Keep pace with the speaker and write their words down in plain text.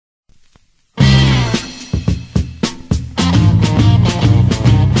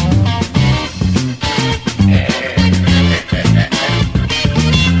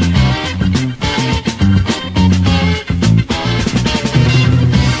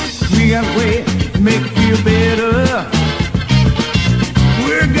that way, make you feel better.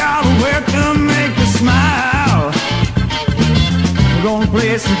 We're gonna work to make you smile. We're gonna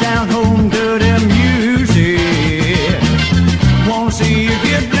play some down home dirty music. Wanna see you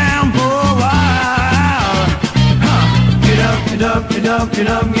get down for a while. Get up, get up, get up, get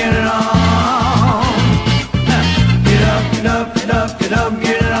up, get it on. Get up, get up, get up, get up,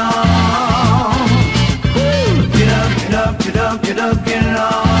 get it on. Get up, get up, get up, get up, get it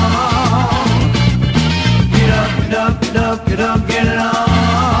on. Get up, get up, get up, get up, get it on.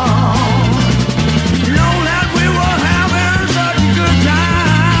 Know that we were having such a good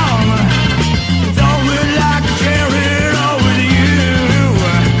time. Thought we'd like to share it all with you.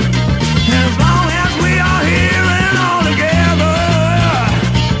 As long as we are here and all together,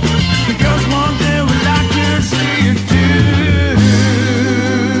 just one day we'd like to see you too.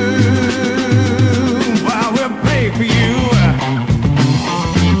 While we pray for you.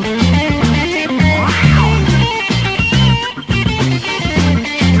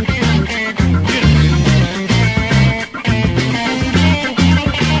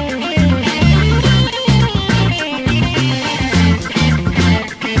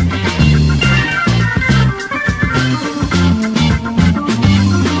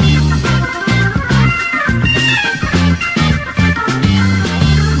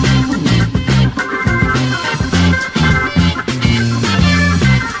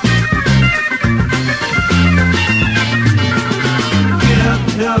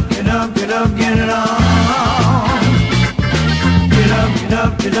 Get up, get up, get up, get it on. Get up, get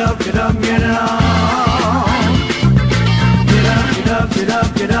up, get up, get up, get it on. Get up, get up, get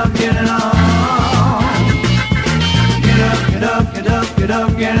up, get up, get it on.